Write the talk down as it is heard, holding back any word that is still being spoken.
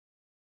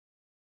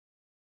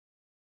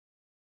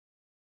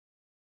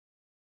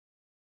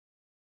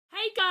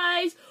Hey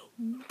guys,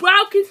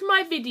 welcome to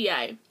my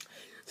video.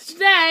 So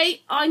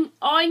today I'm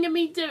going to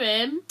be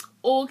doing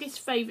August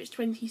Favourites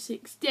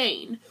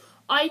 2016.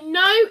 I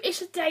know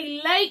it's a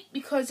day late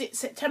because it's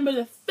September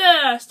the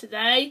 1st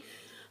today,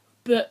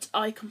 but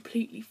I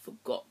completely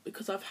forgot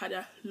because I've had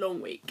a long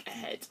week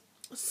ahead.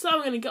 So I'm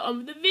going to get on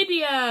with the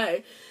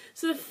video.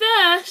 So the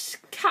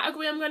first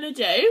category I'm going to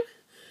do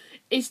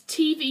is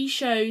TV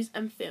shows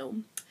and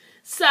film.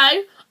 So,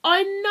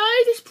 I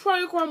know this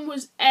programme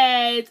was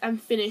aired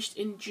and finished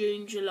in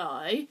June,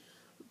 July,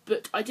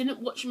 but I didn't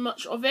watch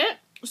much of it.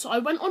 So I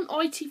went on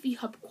ITV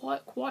Hub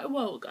quite a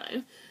while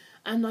ago,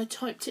 and I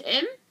typed it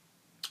in,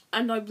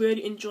 and I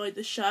really enjoyed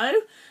the show.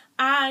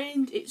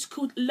 And it's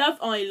called Love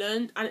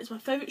Island, and it's my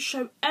favourite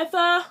show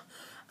ever.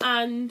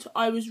 And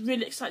I was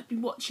really excited to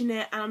be watching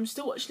it, and I'm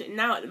still watching it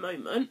now at the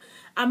moment.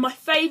 And my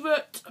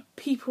favourite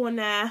people on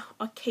there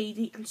are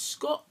Katie and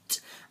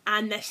Scott,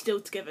 and they're still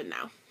together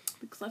now,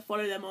 because I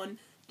follow them on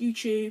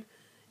YouTube,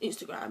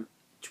 Instagram,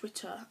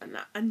 Twitter,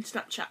 and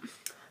Snapchat.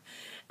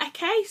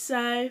 Okay,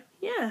 so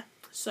yeah,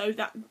 so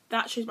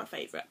that show's my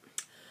favourite.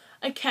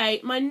 Okay,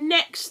 my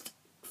next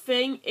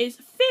thing is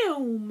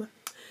film.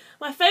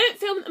 My favourite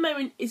film at the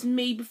moment is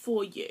Me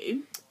Before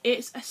You.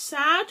 It's a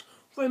sad,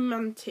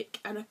 romantic,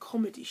 and a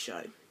comedy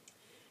show.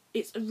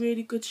 It's a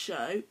really good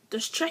show.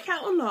 Just check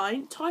out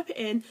online, type it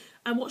in,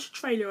 and watch a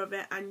trailer of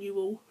it, and you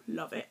will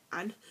love it.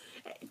 And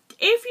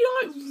if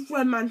you like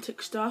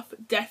romantic stuff,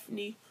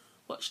 definitely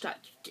watch that.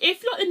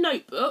 If you like The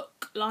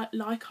Notebook,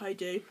 like I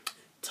do,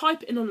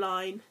 type it in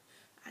online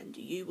and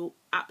you will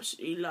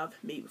absolutely love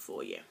Me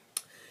Before You.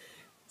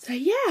 So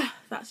yeah,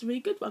 that's a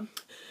really good one.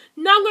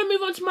 Now I'm going to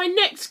move on to my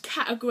next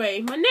category.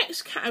 I'm going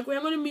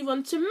to move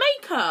on to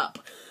makeup.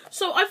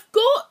 So I've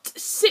got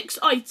 6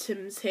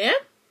 items here,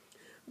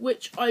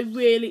 which I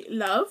really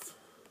love.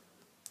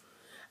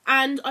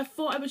 And I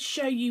thought I would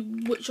show you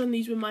which one of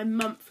these were my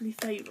monthly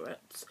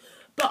favourites.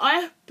 But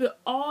I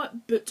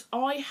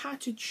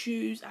had to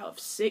choose out of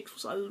 6,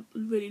 which I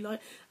really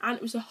like, and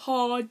it was a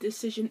hard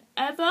decision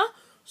ever.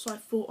 So I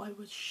thought I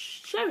would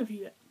share with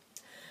you it.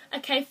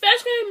 Okay,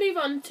 first I'm going to move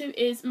on to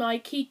is my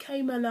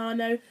Kiko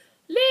Milano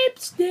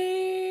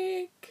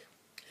lipstick.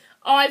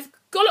 I've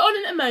got it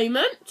on at the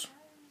moment,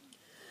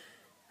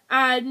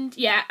 and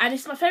yeah, and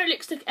it's my favourite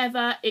lipstick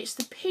ever. It's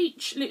the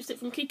peach lipstick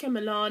from Kiko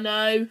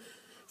Milano,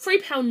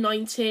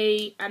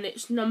 £3.90, and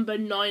it's number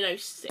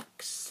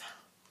 906.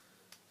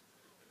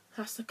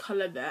 That's the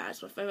colour there.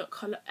 It's my favourite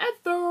colour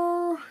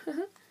ever.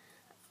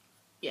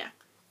 Yeah.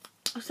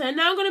 So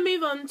now I'm going to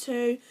move on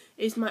to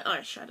is my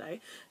eyeshadow.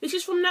 This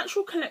is from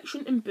Natural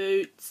Collection in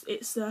Boots.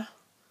 It's and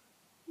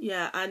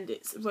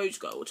it's rose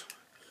gold.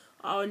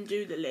 I'll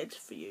undo the lid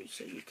for you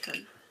so you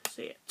can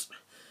see it.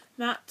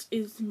 That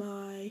is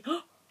my...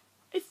 Oh,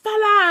 it fell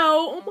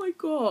out! Oh my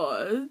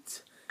god.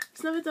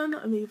 It's never done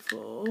that to me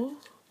before.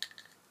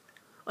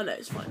 Oh no,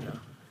 it's fine now.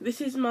 This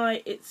is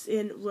my... It's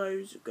in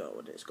rose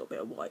gold. It's got a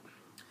bit of white.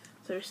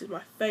 So this is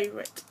my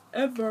favourite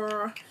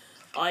ever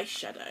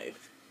eyeshadow.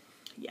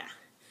 Yeah.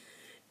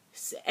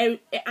 So,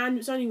 and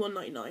it's only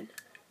 £1.99.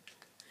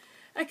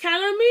 Okay, I'm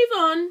going to move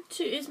on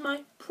to is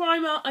my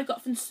primer I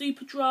got from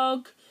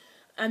Superdrug.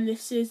 And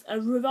this is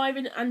a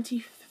Reviving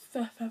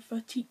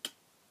Anti-Fatigue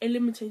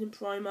Illuminating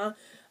Primer.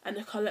 And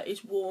the colour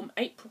is Warm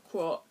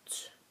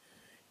Apricot.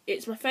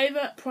 It's my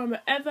favourite primer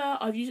ever.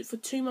 I've used it for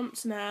 2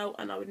 months now,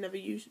 and I would never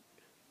use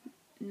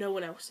no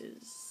one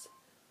else's.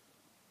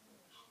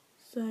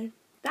 So...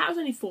 that was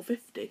only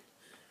 £4.50.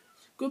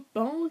 Good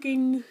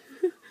bargain.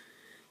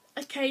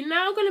 Okay,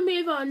 now I'm going to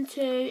move on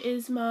to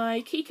is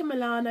my Kiko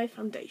Milano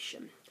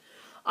foundation.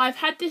 I've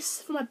had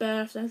this for my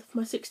birthday, for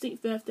my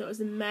 16th birthday. It was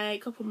in May, a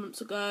couple of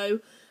months ago.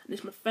 And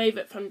it's my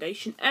favourite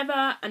foundation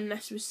ever. And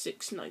this was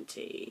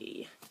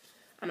 £6.90.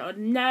 And I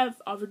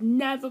would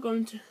never go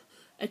into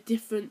a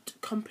different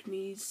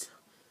company's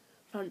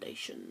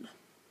foundation.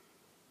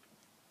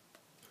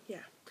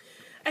 Yeah.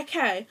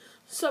 Okay,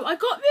 so I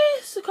got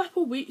this a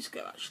couple of weeks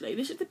ago actually.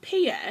 This is the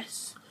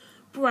PS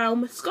Brown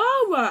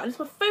Mascara, and it's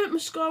my favourite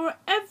mascara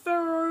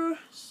ever.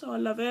 So I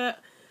love it,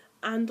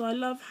 and I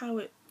love how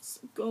it's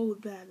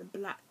gold there and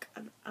black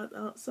and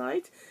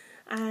outside.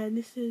 And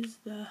this is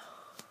the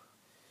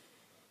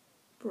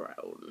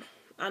brown,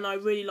 and I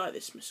really like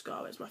this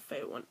mascara. It's my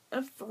favourite one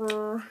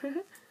ever.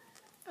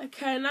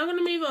 Okay, now I'm going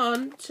to move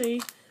on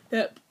to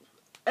the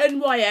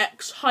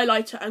NYX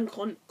highlighter and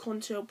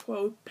contour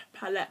pro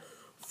palette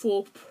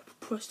for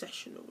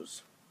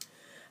professionals.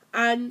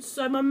 And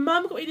so my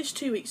mum got me this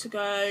 2 weeks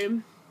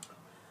ago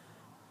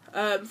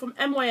from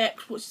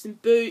NYX, which is in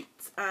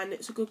Boots, and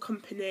it's a good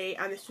company,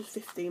 and this was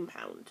 £15.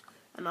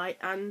 And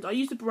I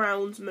use the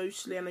browns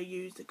mostly, and I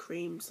use the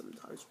cream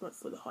sometimes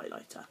for the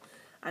highlighter.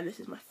 And this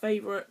is my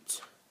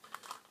favourite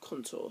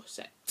contour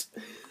set.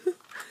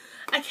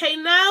 Okay,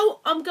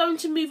 now I'm going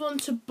to move on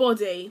to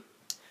body,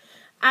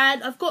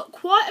 and I've got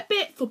quite a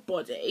bit for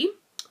body.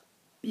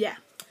 Yeah.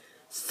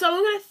 So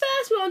I'm going to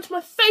first move on to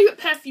my favourite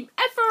perfume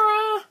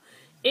ever.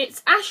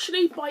 It's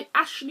Ashley by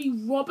Ashley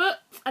Robert,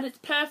 and it's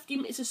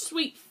perfume. It's a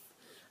sweet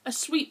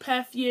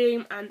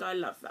perfume, and I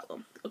love that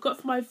one. I got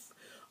it for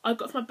I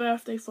got for my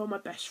birthday from my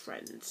best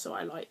friend, so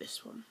I like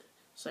this one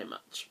so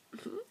much.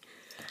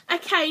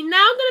 Okay,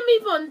 now I'm going to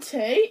move on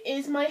to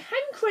is my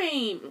hand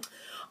cream.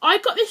 I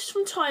got this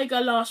from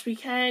Tiger last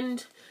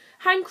weekend.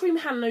 Hand cream,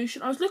 hand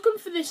lotion. I was looking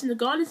for this in the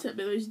garden centre,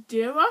 but it was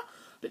dearer,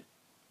 but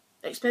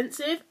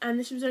expensive, and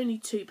this was only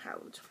 £2.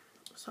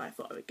 So I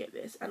thought I would get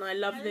this, and I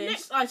love this. The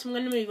next item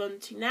I'm going to move on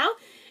to now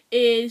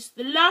is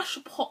the Lush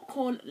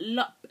Popcorn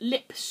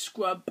Lip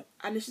Scrub,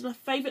 and this is my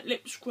favourite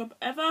lip scrub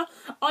ever.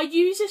 I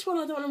use this when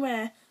I don't want to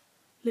wear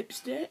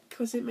lipstick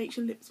because it makes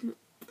your lips look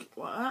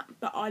like that,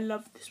 but I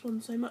love this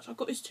one so much. I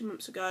got this 2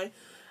 months ago,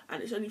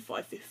 and it's only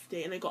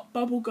 $5.50, and I got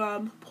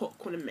bubblegum,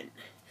 popcorn and mint.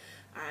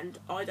 And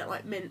I don't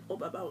like mint or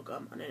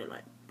bubblegum, and I don't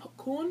like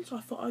popcorn, so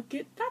I thought I'd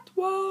get that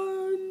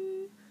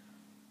one.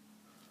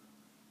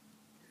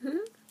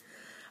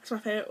 That's my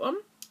favourite one.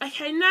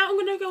 Okay, now I'm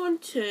going to go on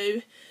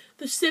to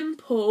the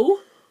Simple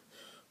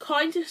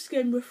Kind of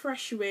Skin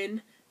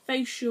Refreshing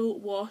Facial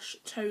Wash,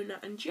 Toner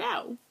and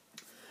Gel.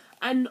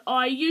 And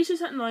I use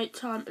this at night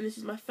time, and this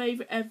is my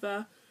favourite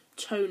ever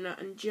toner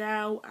and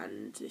gel,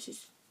 and this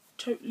is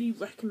totally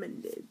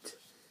recommended.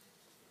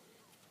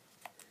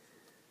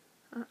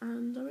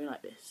 And I really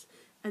like this.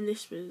 And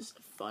this was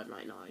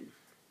 $5.99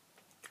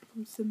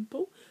 from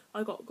Simple.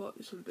 I got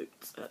this from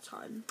Boots at the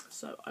time,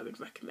 so I would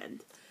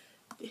recommend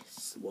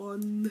this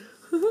one.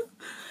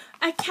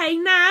 Okay,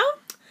 now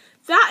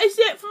that is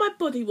it for my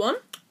body one.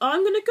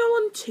 I'm going to go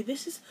on to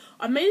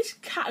I made this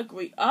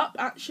category up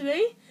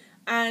actually,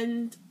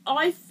 and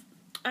I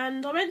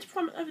went to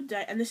Primark the other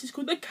day, and this is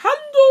called the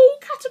candle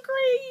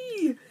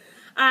category.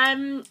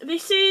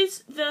 This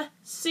is the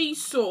sea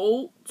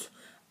salt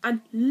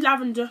and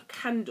lavender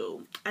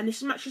candle, and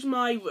this matches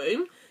my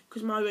room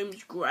because my room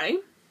is grey.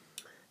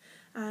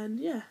 And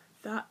yeah,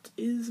 that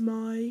is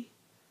my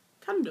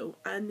candle,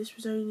 and this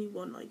was only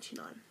 $1.99.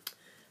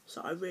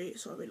 So I really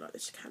like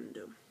this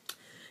candle.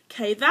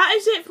 Okay, that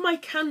is it for my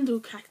candle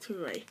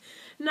category.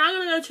 Now I'm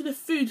going to go to the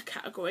food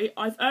category.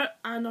 I've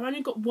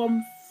only got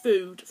one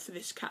food for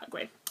this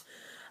category.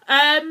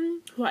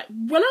 Right,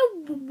 when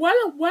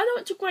I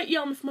went to Great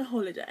Yarmouth for my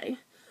holiday,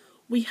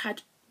 we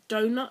had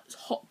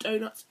hot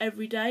donuts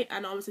every day,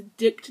 and I was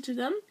addicted to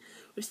them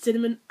with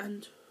cinnamon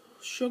and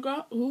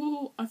sugar.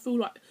 Ooh, I feel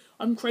like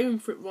I'm craving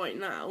for it right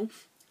now,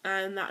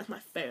 and that is my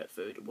favourite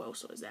food. What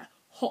else was there?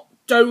 Hot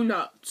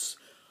donuts.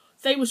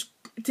 They was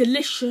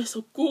delicious,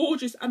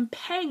 gorgeous, and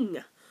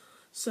peng.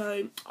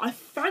 So I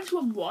fancy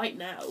one right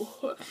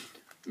now.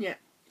 Yeah.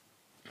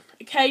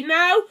 Okay,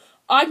 now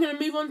I'm going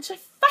to move on to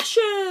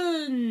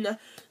fashion.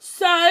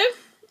 So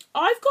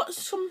I've got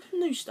some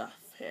new stuff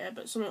here,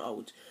 but some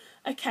old.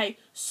 Okay,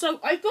 so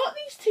I got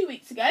these 2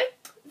 weeks ago.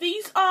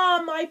 These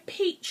are my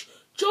peach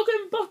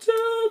jogging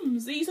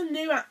bottoms. These are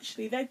new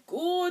actually. They're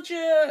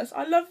gorgeous.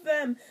 I love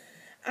them.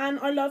 And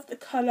I love the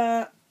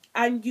colour.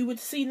 And you would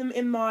see them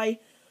in my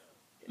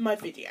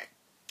video,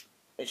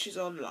 which is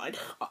online,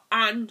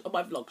 and on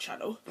my vlog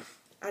channel.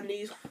 And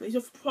these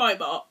are from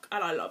Primark,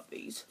 and I love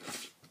these.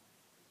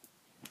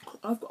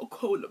 I've got a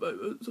cold at the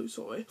moment, so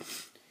sorry.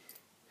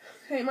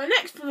 Okay, my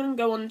next one I'm going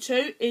to go on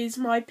to is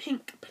my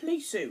pink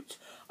playsuit.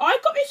 I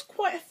got this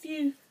quite a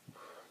few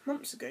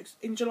months ago.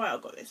 In July I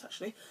got this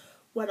actually,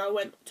 when I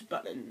went to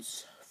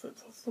Butlins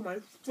for my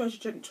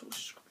residential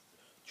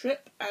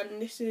trip.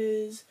 And this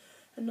is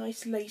a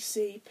nice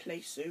lacy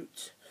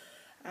playsuit.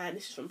 And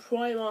this is from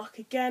Primark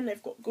again.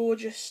 They've got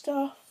gorgeous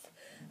stuff.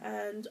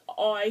 And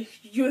I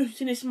used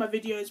this in my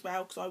video as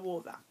well because I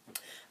wore that.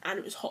 And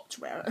it was hot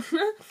to wear it.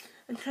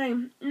 Okay,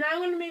 now I'm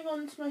going to move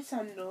on to my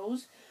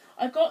sandals.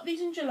 I got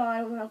these in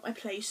July when I got my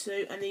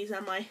playsuit. And these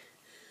are my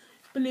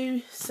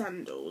blue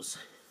sandals.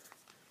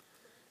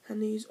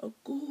 And these are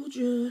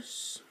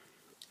gorgeous.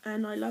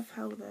 And I love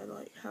how they're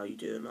like, how you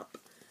do them up.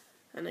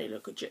 And they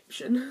look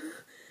Egyptian.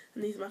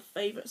 And these are my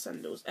favourite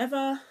sandals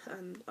ever.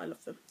 And I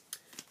love them.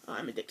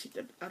 I'm addicted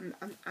to them,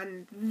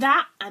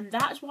 and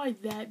that's why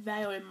they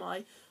are in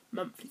my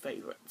monthly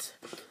favourites.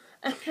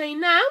 Okay,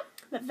 now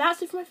that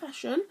that's it for my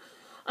fashion,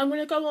 I'm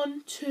going to go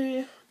on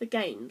to the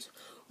games.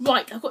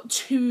 Right, I've got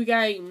 2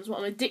 games what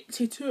I'm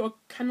addicted to. I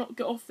cannot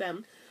get off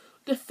them.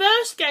 The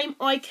first game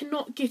I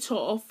cannot get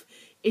off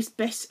is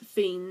Best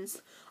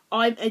Fiends.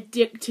 I'm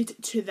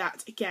addicted to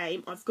that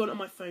game. I've got it on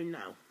my phone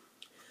now.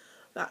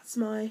 That's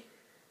my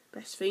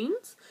Best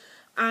Fiends,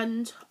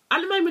 and at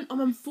the moment I'm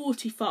on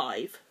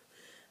 45.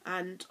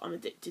 And I'm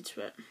addicted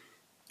to it.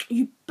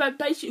 You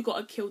basically got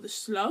to kill the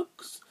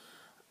slugs.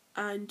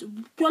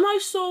 And when I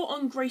saw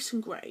on Grace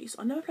and Grace,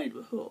 I never played it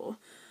before,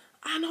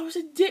 and I was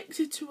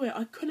addicted to it.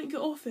 I couldn't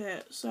get off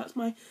it. So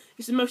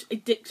it's the most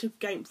addictive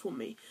game for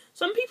me.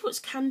 Some people it's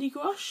Candy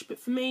Crush, but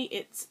for me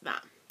it's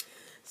that.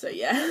 So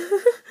yeah.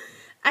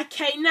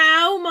 Okay,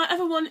 now my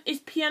other one is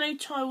Piano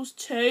Tiles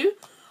 2.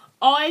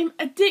 I'm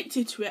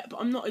addicted to it,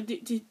 but I'm not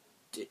addicted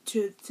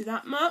to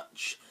that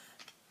much.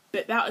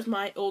 But that was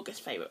my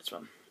August favourites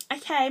one.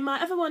 Okay, my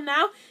other one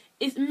now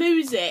is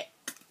music.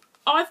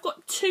 I've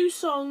got 2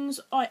 songs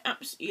I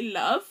absolutely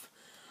love.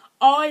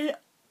 I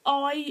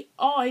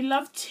I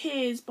love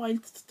Tears by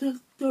the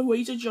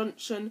Waiter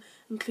Johnson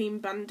and Clean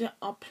Bandit.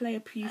 I'll play a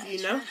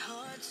preview now.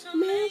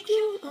 Make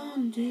you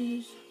on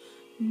this,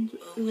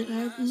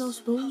 I'm not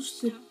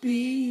supposed to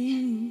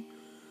be,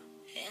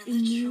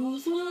 and you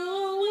will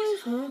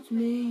always hurt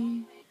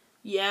me.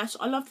 Yes,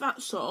 I love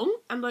that song,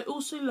 and I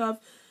also love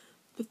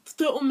the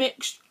Little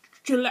Mix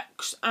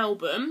Deluxe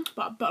album,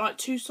 but like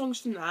 2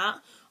 songs from that.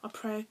 I'll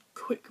play a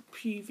quick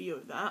preview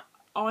of that.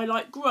 I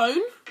like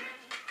Grown.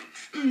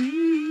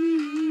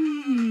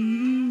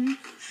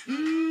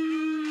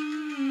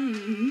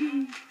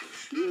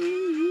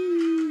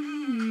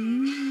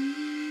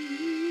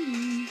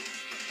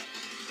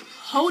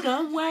 Hold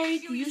on,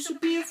 wait, you used to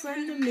be a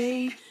friend of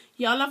me.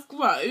 Yeah, I love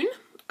Grown,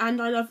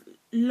 and I love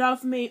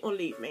Love Me or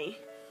Leave Me.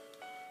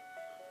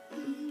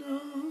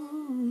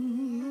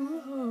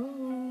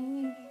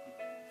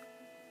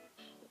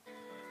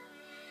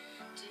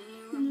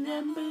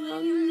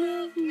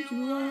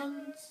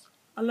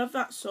 I love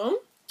that song.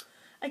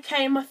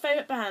 Okay, my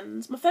favourite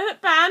bands. My favourite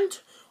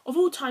band of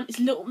all time is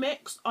Little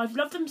Mix. I've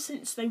loved them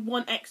since they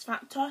won X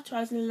Factor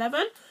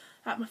 2011.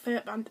 That's my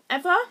favourite band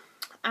ever.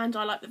 And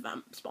I like the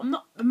Vamps. But I'm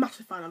not a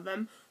massive fan of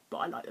them, but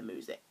I like the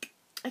music.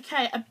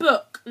 Okay, a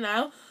book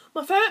now.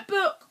 My favourite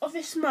book of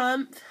this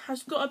month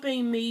has got to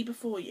be Me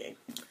Before You.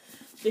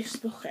 This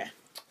book here.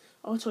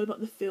 I'll tell you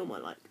about the film I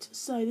liked.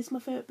 So this is my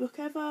favourite book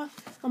ever.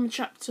 I'm in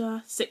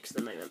chapter 6 at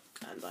the moment,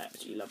 and I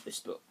absolutely love this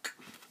book.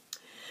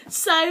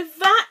 So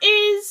that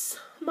is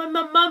my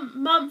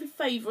monthly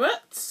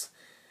favourites.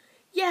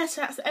 Yeah,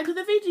 so that's the end of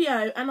the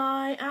video, and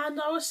I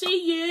will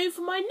see you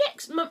for my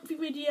next monthly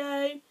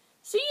video.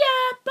 See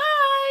ya,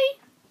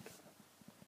 bye.